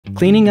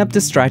Cleaning up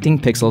distracting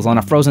pixels on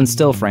a frozen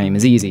still frame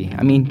is easy.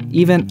 I mean,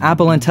 even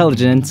Apple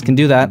Intelligence can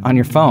do that on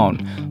your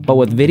phone. But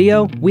with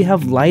video, we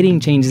have lighting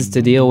changes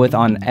to deal with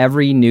on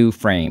every new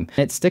frame.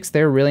 It sticks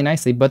there really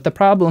nicely, but the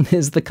problem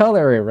is the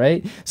color,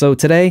 right? So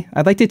today,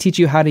 I'd like to teach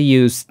you how to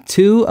use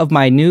 2 of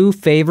my new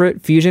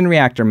favorite Fusion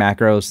Reactor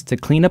macros to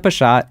clean up a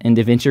shot in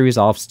DaVinci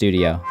Resolve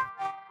Studio.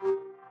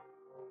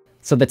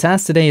 So the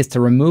task today is to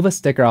remove a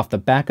sticker off the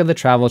back of the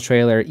travel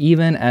trailer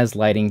even as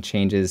lighting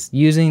changes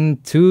using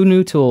 2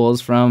 new tools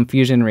from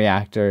Fusion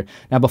Reactor.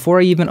 Now before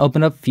I even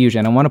open up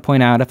Fusion, I want to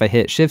point out if I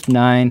hit Shift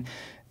 9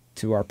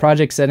 to our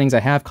project settings, I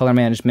have color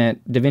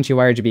management, DaVinci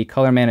YRGB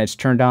color manage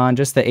turned on,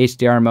 just the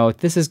HDR mode.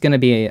 This is going to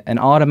be an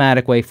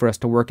automatic way for us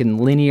to work in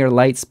linear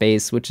light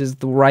space, which is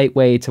the right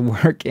way to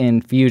work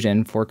in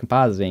Fusion for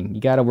compositing.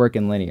 You got to work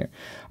in linear.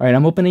 All right,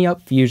 I'm opening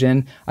up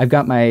Fusion. I've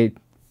got my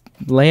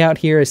layout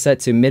here is set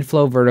to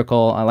mid-flow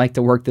vertical. I like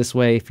to work this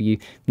way. If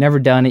you've never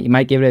done it, you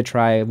might give it a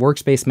try.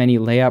 Workspace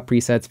menu, layout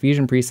presets,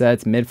 Fusion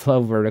presets,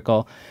 mid-flow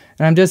vertical.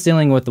 And I'm just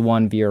dealing with the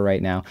one viewer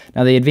right now.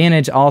 Now the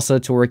advantage also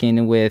to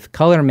working with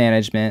color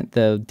management,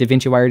 the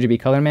DaVinci YRGB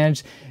color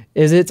manage,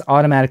 is it's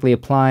automatically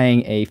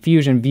applying a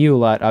Fusion view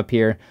LUT up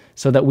here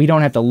so that we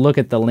don't have to look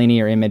at the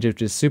linear image,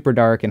 which is super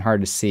dark and hard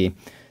to see.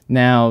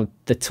 Now,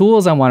 the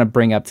tools I want to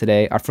bring up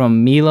today are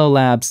from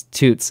Millolabs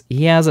Tuts.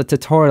 He has a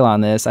tutorial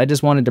on this. I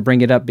just wanted to bring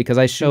it up because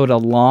I showed a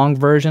long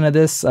version of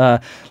this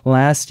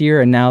last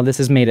year, and now this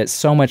has made it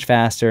so much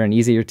faster and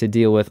easier to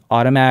deal with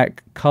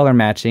automatic color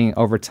matching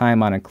over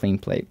time on a clean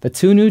plate. The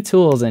 2 new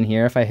tools in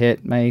here, if I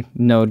hit my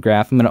node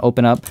graph, I'm going to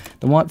open up.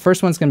 The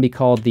first one's going to be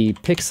called the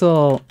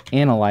Pixel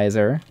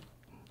Analyzer,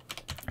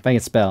 if I can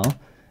spell.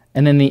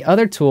 And then the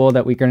other tool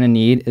that we're going to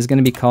need is going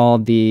to be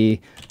called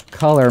the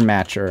Color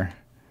Matcher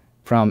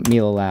from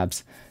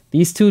Millolabs.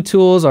 These 2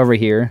 tools over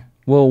here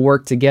will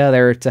work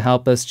together to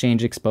help us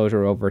change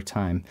exposure over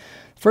time.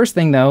 First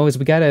thing though is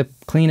we got to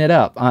clean it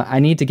up. I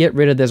need to get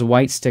rid of this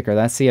white sticker.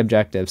 That's the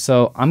objective.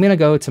 So I'm going to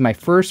go to my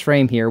first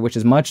frame here, which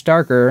is much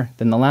darker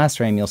than the last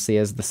frame you'll see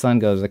as the sun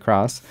goes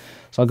across.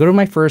 So I'll go to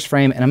my first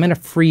frame and I'm going to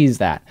freeze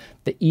that.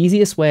 The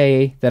easiest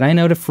way that I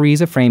know to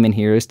freeze a frame in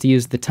here is to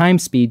use the time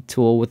speed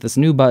tool with this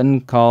new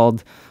button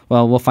called,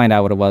 well, we'll find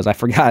out what it was. I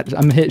forgot.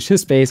 I'm going to hit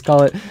shift space,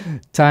 call it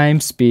time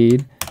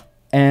speed.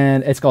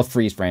 And it's called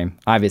freeze frame,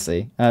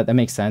 obviously. That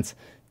makes sense.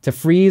 To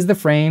freeze the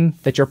frame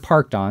that you're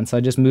parked on, so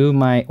I just move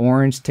my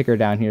orange ticker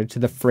down here to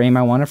the frame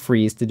I want to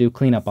freeze to do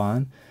cleanup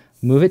on.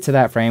 Move it to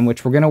that frame,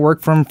 which we're going to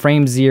work from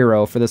frame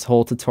 0 for this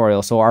whole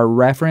tutorial. So our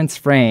reference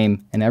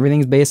frame, and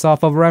everything's based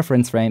off of a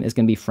reference frame, is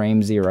going to be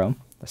frame 0,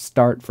 the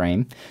start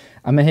frame.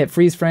 I'm going to hit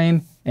freeze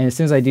frame, and as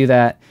soon as I do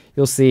that,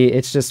 you'll see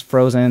it's just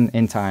frozen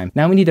in time.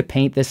 Now we need to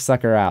paint this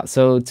sucker out.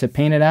 So to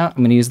paint it out, I'm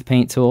going to use the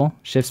paint tool,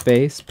 shift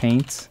space,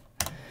 paint.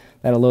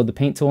 That'll load the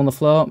paint tool in the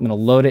flow. I'm going to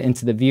load it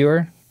into the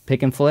viewer,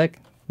 pick and flick.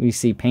 We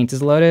see paint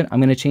is loaded. I'm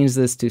going to change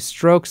this to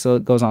stroke so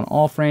it goes on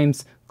all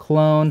frames,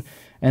 clone,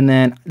 and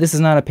then this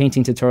is not a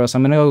painting tutorial, so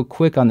I'm going to go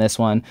quick on this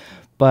one,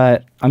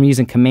 but I'm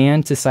using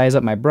command to size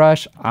up my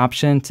brush,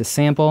 option to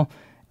sample,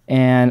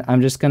 and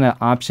I'm just going to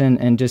option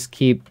and just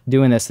keep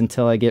doing this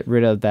until I get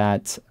rid of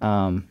that,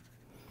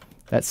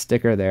 that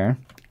sticker there.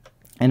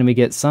 And we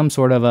get some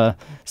sort of a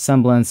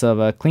semblance of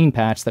a clean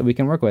patch that we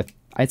can work with.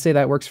 I'd say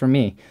that works for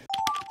me.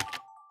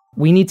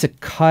 We need to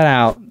cut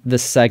out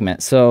this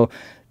segment. So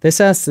this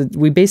has to,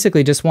 we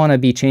basically just want to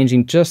be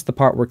changing just the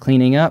part we're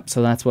cleaning up.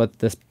 So that's what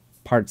this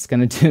part's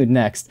going to do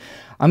next.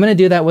 I'm going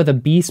to do that with a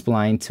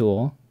B-spline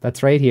tool.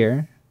 That's right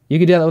here. You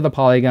could do that with a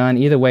polygon.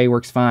 Either way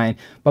works fine.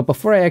 But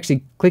before I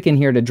actually click in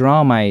here to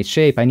draw my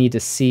shape, I need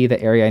to see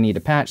the area I need to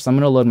patch. So I'm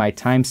going to load my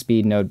time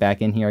speed node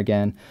back in here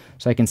again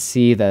so I can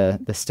see the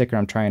sticker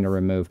I'm trying to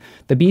remove.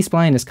 The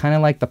B-spline is kind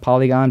of like the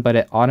polygon, but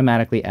it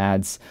automatically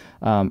adds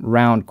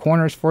round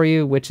corners for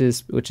you, which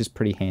is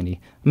pretty handy.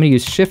 I'm going to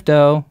use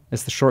Shift-O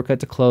as the shortcut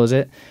to close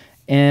it.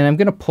 And I'm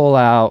going to pull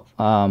out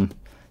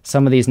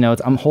some of these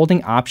nodes. I'm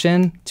holding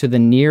option to the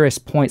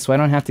nearest point so I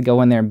don't have to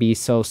go in there and be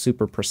so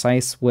super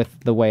precise with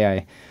the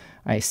way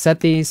I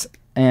set these.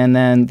 And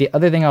then the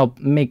other thing I'll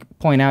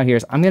point out here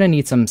is I'm going to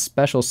need some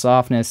special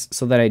softness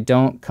so that I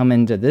don't come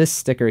into this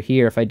sticker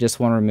here if I just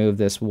want to remove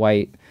this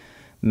white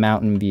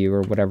mountain view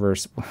or whatever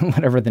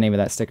the name of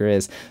that sticker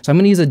is. So I'm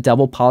going to use a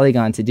double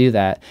polygon to do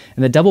that.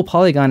 And the double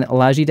polygon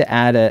allows you to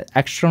add an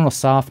external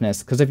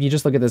softness, because if you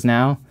just look at this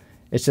now,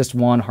 it's just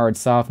one hard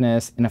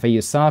softness. And if I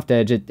use soft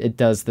edge, it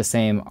does the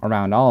same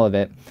around all of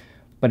it.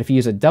 But if you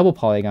use a double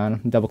polygon,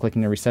 I'm double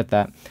clicking to reset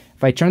that.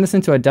 If I turn this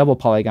into a double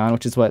polygon,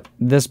 which is what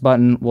this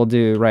button will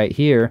do right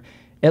here,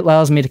 it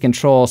allows me to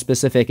control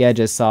specific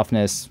edges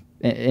softness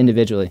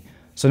individually.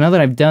 So now that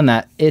I've done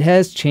that, it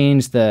has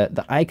changed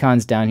the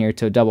icons down here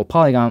to a double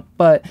polygon,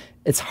 but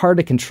it's hard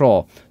to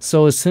control.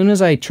 So as soon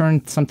as I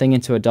turn something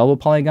into a double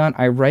polygon,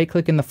 I right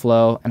click in the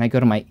flow and I go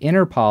to my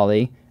inner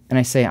poly and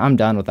I say, I'm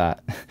done with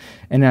that.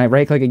 And then I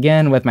right click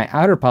again with my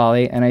outer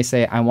poly and I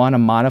say, I want to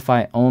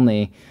modify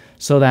only.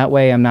 So that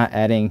way I'm not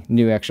adding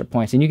new extra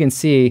points. And you can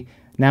see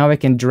now I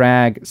can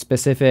drag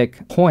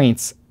specific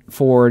points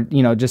for,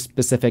 just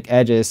specific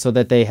edges so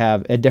that they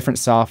have a different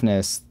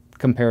softness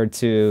compared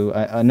to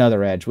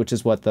another edge, which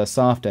is what the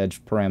soft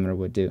edge parameter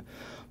would do.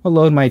 I'll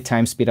load my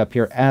time speed up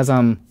here as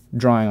I'm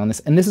drawing on this.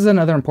 And this is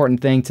another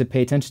important thing to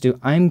pay attention to.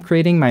 I'm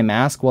creating my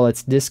mask while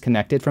it's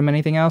disconnected from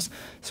anything else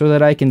so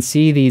that I can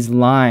see these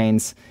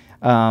lines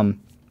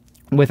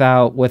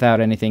without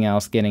anything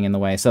else getting in the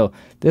way. So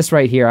this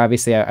right here,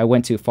 obviously I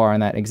went too far in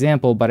that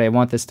example, but I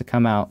want this to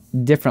come out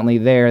differently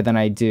there than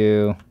I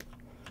do.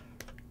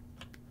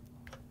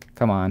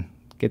 Come on,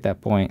 get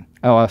that point.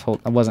 Oh,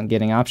 I wasn't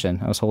getting Option.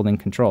 I was holding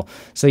Control.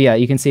 So yeah,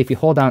 you can see if you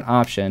hold down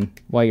Option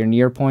while you're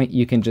near point,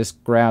 you can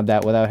just grab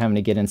that without having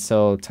to get in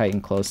so tight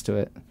and close to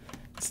it.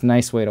 It's a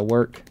nice way to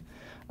work.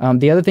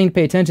 The other thing to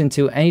pay attention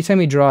to, anytime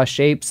you draw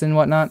shapes and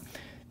whatnot,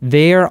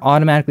 they are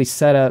automatically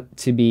set up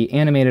to be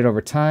animated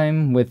over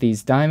time with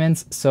these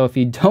diamonds. So if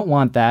you don't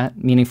want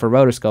that, meaning for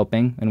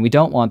rotoscoping, and we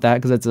don't want that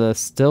because it's a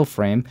still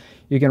frame,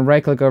 you can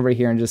right click over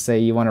here and just say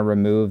you want to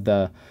remove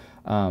the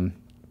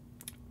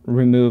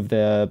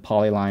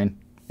polyline,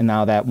 and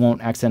now that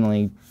won't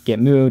accidentally get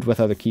moved with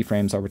other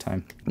keyframes over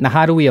time. Now,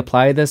 how do we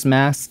apply this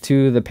mask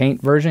to the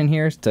paint version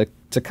here to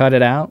cut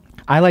it out?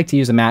 I like to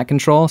use a matte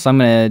control, so I'm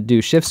going to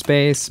do Shift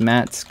Space,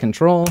 Matte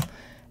Control,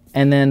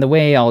 and then the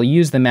way I'll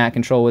use the matte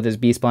control with this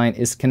B-spline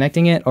is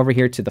connecting it over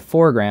here to the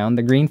foreground,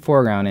 the green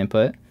foreground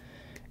input.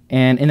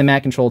 And in the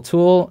matte control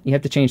tool, you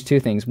have to change two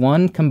things.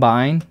 One,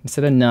 combine.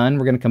 Instead of none,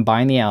 we're going to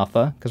combine the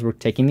alpha, because we're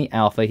taking the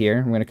alpha here.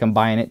 We're going to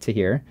combine it to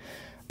here.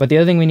 But the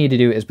other thing we need to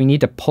do is we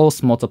need to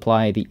pulse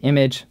multiply the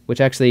image, which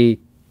actually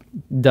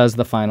does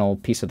the final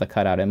piece of the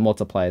cutout and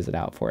multiplies it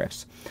out for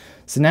us.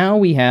 So now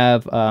we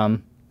have a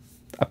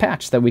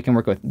patch that we can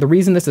work with. The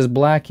reason this is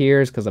black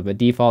here is because of a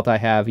default I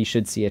have. You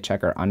should see a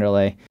checker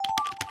underlay.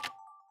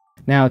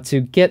 Now, to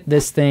get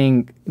this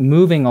thing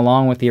moving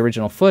along with the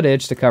original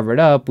footage to cover it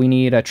up, we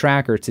need a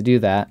tracker to do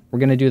that. We're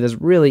going to do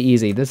this really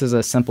easy. This is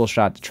a simple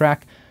shot to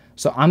track.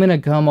 So I'm going to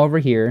come over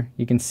here.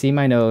 You can see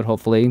my node,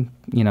 hopefully,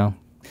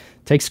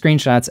 take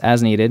screenshots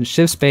as needed.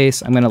 Shift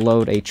Space, I'm going to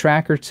load a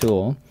tracker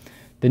tool.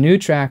 The new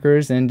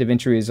trackers in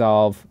DaVinci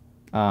Resolve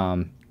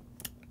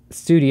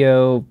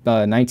Studio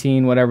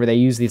 19, whatever, they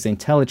use these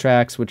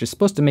IntelliTracks, which is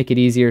supposed to make it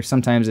easier.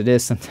 Sometimes it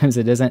is, sometimes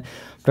it isn't.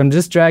 But I'm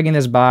just dragging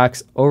this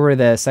box over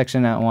the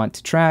section I want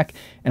to track,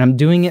 and I'm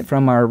doing it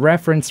from our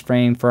reference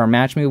frame for our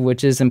match move,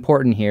 which is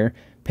important here.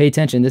 Pay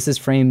attention, this is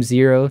frame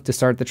 0 to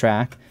start the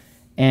track.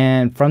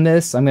 And from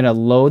this, I'm going to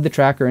load the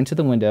tracker into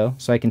the window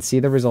so I can see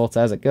the results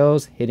as it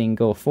goes, hitting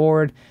go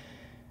forward,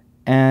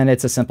 and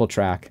it's a simple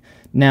track.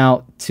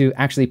 Now, to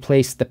actually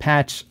place the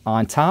patch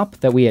on top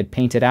that we had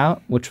painted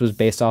out, which was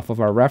based off of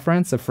our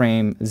reference of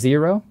frame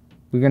 0,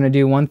 we're going to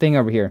do one thing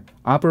over here.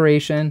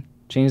 Operation,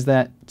 change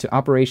that to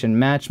Operation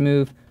Match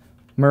Move,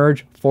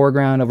 Merge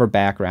Foreground over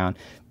Background.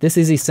 This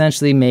is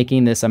essentially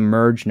making this a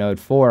merge node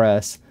for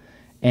us.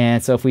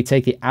 And so if we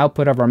take the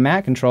output of our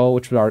matte control,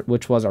 which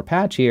was our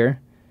patch here,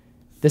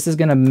 this is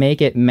going to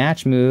make it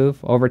match move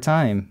over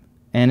time.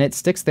 And it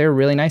sticks there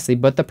really nicely.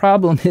 But the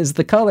problem is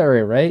the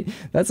color, right?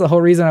 That's the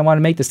whole reason I want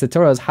to make this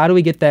tutorial, is how do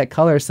we get that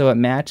color so it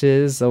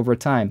matches over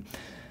time?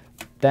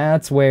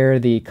 That's where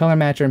the color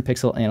matcher and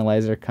pixel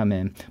analyzer come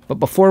in. But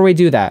before we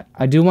do that,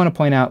 I do want to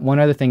point out one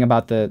other thing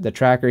about the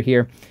tracker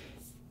here.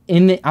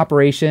 In the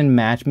operation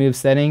match move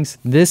settings,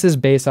 this is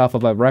based off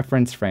of a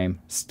reference frame.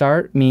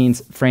 Start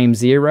means frame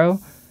 0.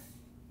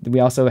 We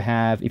also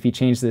have, if you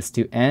change this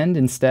to end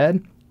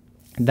instead,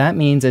 that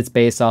means it's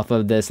based off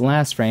of this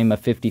last frame of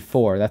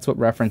 54. That's what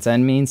reference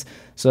end means.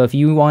 So if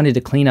you wanted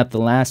to clean up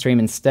the last frame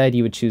instead,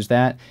 you would choose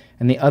that.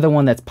 And the other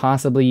one that's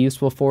possibly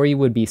useful for you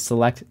would be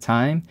select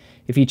time.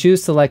 If you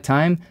choose select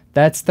time,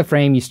 that's the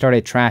frame you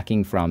started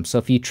tracking from. So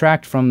if you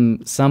tracked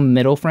from some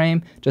middle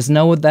frame, just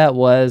know what that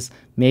was.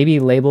 Maybe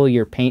label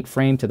your paint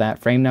frame to that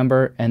frame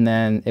number, and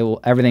then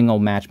everything will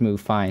match move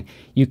fine.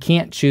 You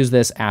can't choose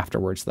this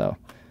afterwards though.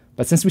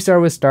 But since we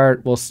started with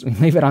start, we'll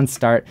leave it on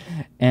start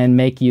and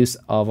make use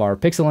of our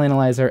pixel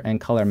analyzer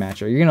and color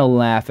matcher. You're going to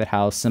laugh at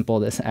how simple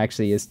this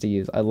actually is to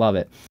use. I love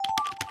it.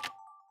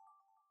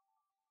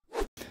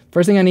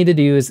 First thing I need to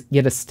do is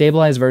get a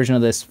stabilized version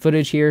of this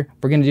footage here.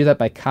 We're going to do that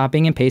by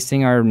copying and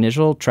pasting our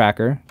initial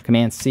tracker,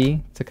 Command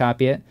C to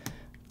copy it,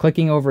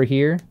 clicking over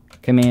here,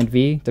 Command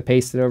V to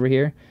paste it over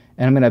here.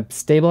 And I'm going to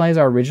stabilize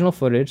our original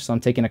footage. So I'm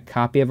taking a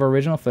copy of our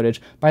original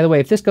footage. By the way,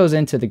 if this goes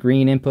into the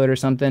green input or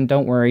something,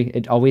 don't worry.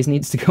 It always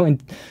needs to go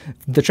in.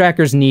 The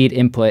trackers need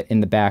input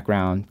in the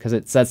background because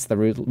it sets the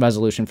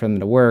resolution for them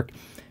to work.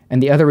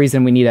 And the other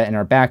reason we need that in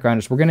our background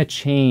is we're going to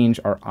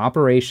change our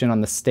operation on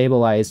the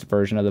stabilized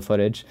version of the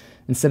footage.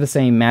 Instead of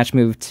saying match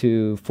move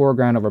to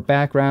foreground over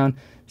background,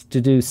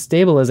 to do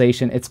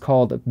stabilization, it's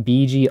called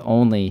BG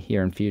only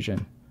here in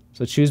Fusion.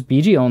 So choose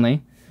BG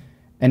only.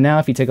 And now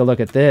if you take a look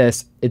at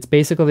this, it's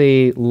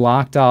basically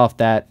locked off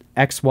that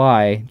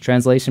XY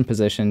translation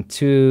position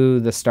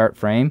to the start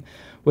frame,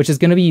 which is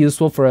going to be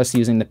useful for us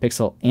using the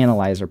pixel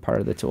analyzer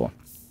part of the tool.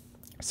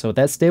 So with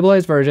that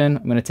stabilized version,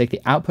 I'm going to take the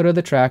output of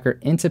the tracker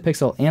into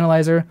pixel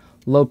analyzer,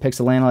 load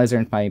pixel analyzer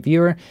into my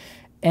viewer.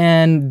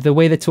 And the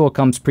way the tool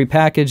comes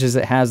prepackaged is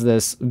it has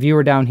this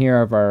viewer down here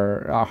of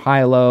our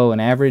high, low, and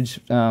average,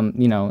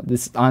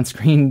 this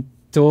on-screen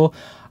tool.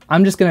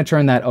 I'm just going to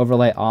turn that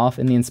overlay off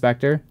in the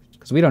inspector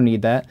because we don't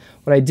need that.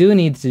 What I do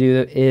need to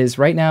do is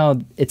right now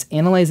it's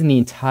analyzing the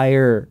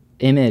entire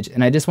image,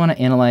 and I just want to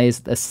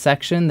analyze the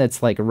section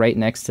that's like right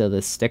next to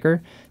the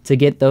sticker to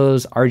get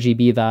those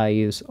RGB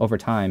values over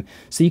time.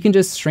 So you can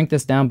just shrink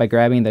this down by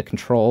grabbing the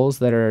controls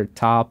that are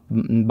top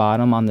and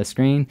bottom on the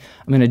screen.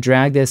 I'm going to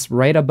drag this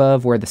right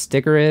above where the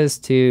sticker is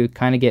to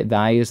kind of get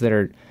values that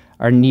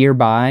are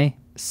nearby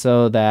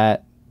so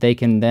that they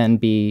can then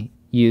be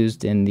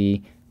used in the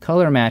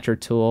color matcher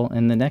tool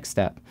in the next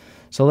step.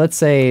 So let's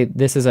say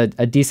this is a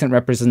decent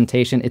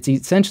representation. It's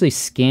essentially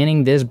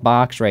scanning this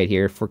box right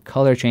here for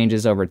color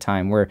changes over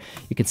time, where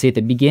you can see at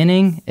the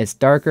beginning it's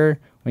darker,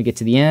 when we get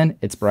to the end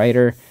it's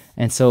brighter,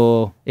 and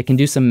so it can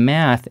do some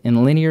math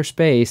in linear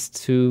space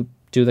to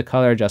do the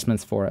color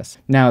adjustments for us.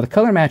 Now the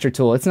color matcher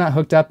tool, it's not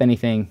hooked up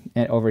anything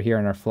over here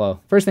in our flow.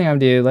 First thing I'm gonna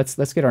do,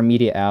 let's get our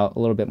media out a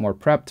little bit more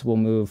prepped. We'll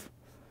move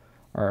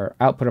our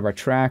output of our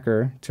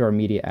tracker to our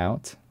media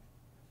out.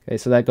 Okay,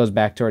 so that goes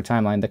back to our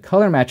timeline. The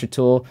color matcher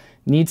tool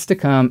needs to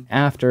come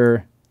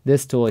after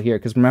this tool here,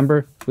 because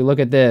remember, if we look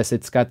at this,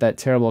 it's got that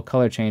terrible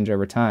color change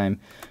over time.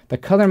 The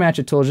color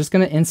matcher tool is just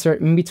going to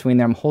insert in between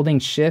there. I'm holding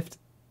shift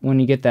when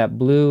you get that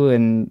blue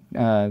and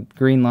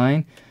green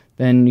line,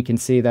 then you can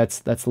see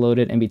that's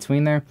loaded in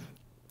between there.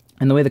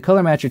 And the way the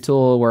color matcher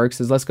tool works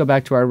is, let's go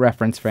back to our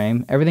reference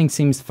frame. Everything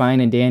seems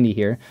fine and dandy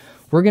here.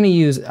 We're going to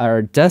use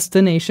our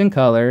destination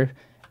color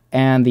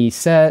and the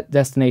set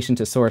destination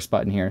to source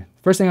button here.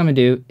 First thing I'm going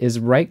to do is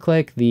right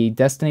click the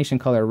destination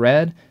color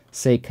red,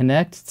 say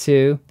connect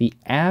to the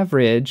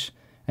average,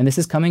 and this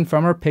is coming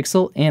from our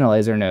pixel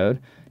analyzer node,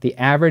 the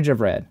average of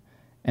red.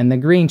 And the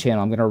green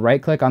channel, I'm going to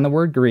right click on the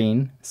word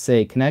green,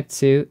 say connect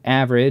to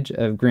average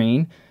of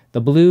green. The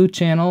blue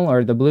channel,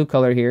 or the blue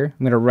color here,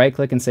 I'm going to right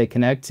click and say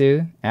connect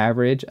to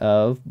average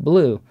of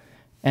blue.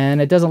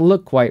 And it doesn't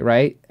look quite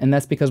right, and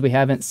that's because we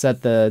haven't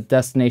set the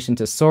destination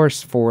to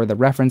source for the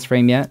reference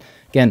frame yet.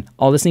 Again,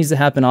 all this needs to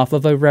happen off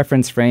of a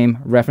reference frame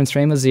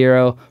of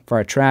 0 for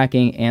our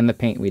tracking and the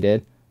paint we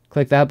did.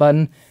 Click that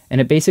button,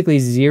 and it basically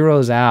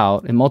zeroes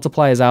out, it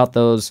multiplies out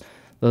those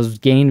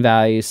gain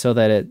values so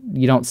that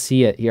you don't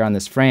see it here on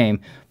this frame.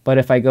 But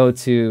if I go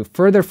to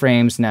further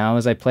frames now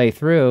as I play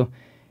through,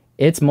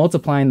 it's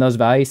multiplying those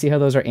values. See how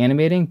those are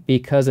animating?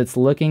 Because it's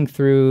looking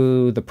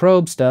through the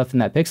probe stuff in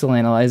that pixel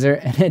analyzer,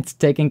 and it's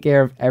taking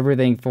care of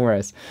everything for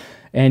us.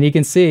 And you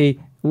can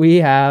see we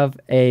have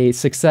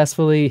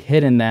successfully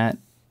hidden that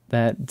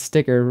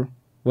sticker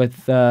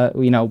with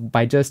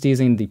by just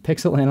using the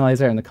pixel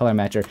analyzer and the color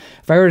matcher.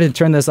 If I were to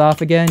turn this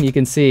off again, you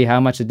can see how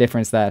much a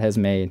difference that has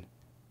made.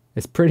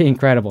 It's pretty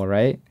incredible,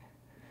 right?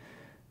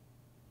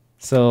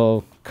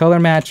 So color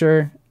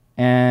matcher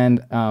and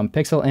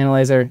pixel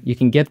analyzer, you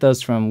can get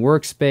those from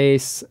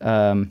Workspace,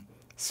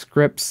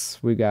 scripts.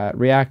 We got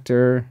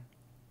Reactor,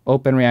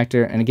 Open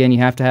Reactor, and again, you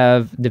have to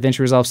have DaVinci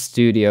Resolve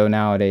Studio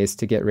nowadays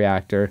to get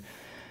Reactor.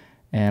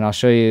 And I'll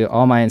show you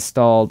all my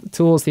installed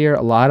tools here.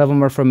 A lot of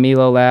them are from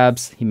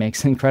Millolabs. He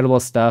makes incredible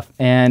stuff.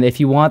 And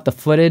if you want the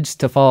footage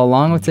to follow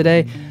along with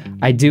today,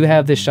 I do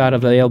have this shot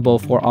available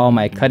for all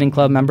my Cutting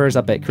Club members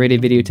up at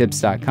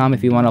creativevideotips.com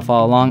if you want to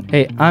follow along.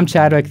 Hey, I'm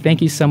Chadwick.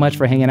 Thank you so much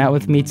for hanging out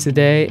with me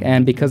today.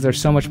 And because there's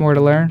so much more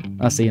to learn,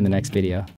 I'll see you in the next video.